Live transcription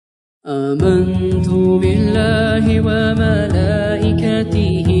آمنت بالله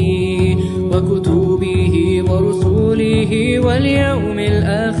وملائكته وكتبه ورسله واليوم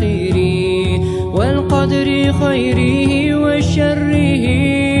الآخر والقدر خيره وشره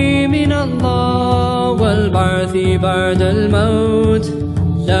من الله والبعث بعد الموت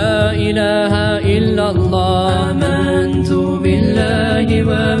لا إله إلا الله. آمنت بالله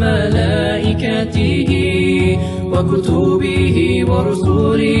وملائكته وكتبه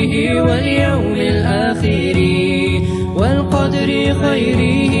ورسله واليوم الآخر والقدر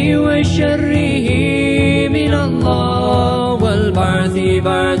خيره وشره من الله والبعث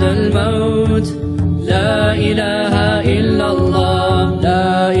بعد الموت لا إله إلا الله.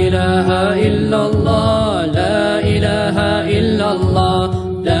 لا إله إلا الله. لا إله إلا الله.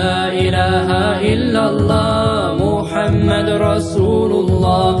 لا إله إلا الله محمد رسول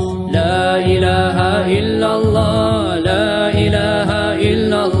الله. لا إله إلا الله. لا إله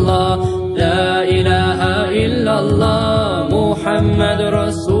إلا الله. لا إله إلا الله محمد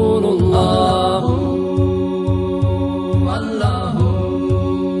رسول الله.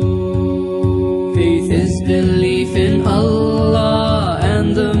 Faith is belief in Allah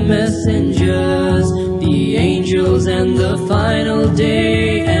and the messengers, the angels and the final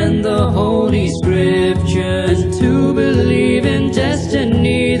day and the holy scriptures, and to believe in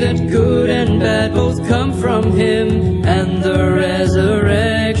destiny that good and bad both come from Him, and the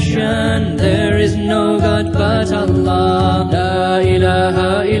resurrection. There is no God but Allah. La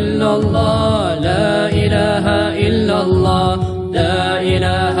ilaha illallah. La ilaha illallah. La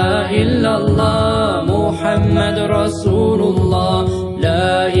ilaha illallah Muhammad Rasulullah. La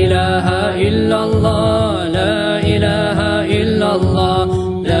ilaha illallah. La ilaha illallah.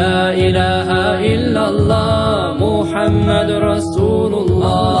 La ilaha illallah Muhammad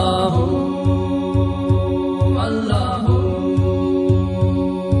Rasulullah.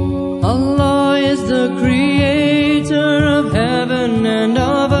 Allah is the creator of heaven and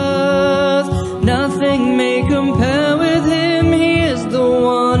of earth. Nothing may compare with Him. He is the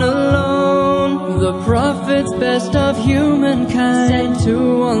one alone. The prophets, best of humankind, sent to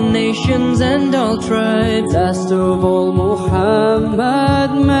all nations and all tribes. Last of all Muhammad,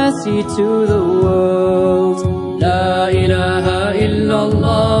 mercy to the world. La ilaha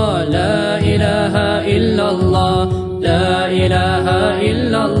illallah. La ilaha illallah. La ilaha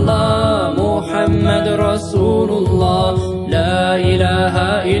illallah Muhammad Rasulullah. La ilaha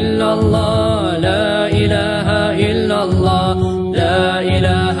illallah. La ilaha illallah. La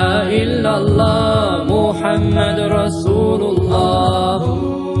ilaha illallah Muhammad Rasulullah.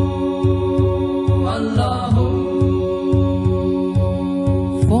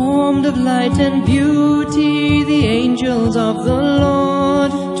 Formed of light and beauty, the angels of the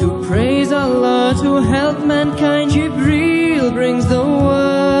Lord, to praise Allah, to help mankind, Jibreel brings the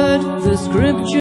word, the scripture.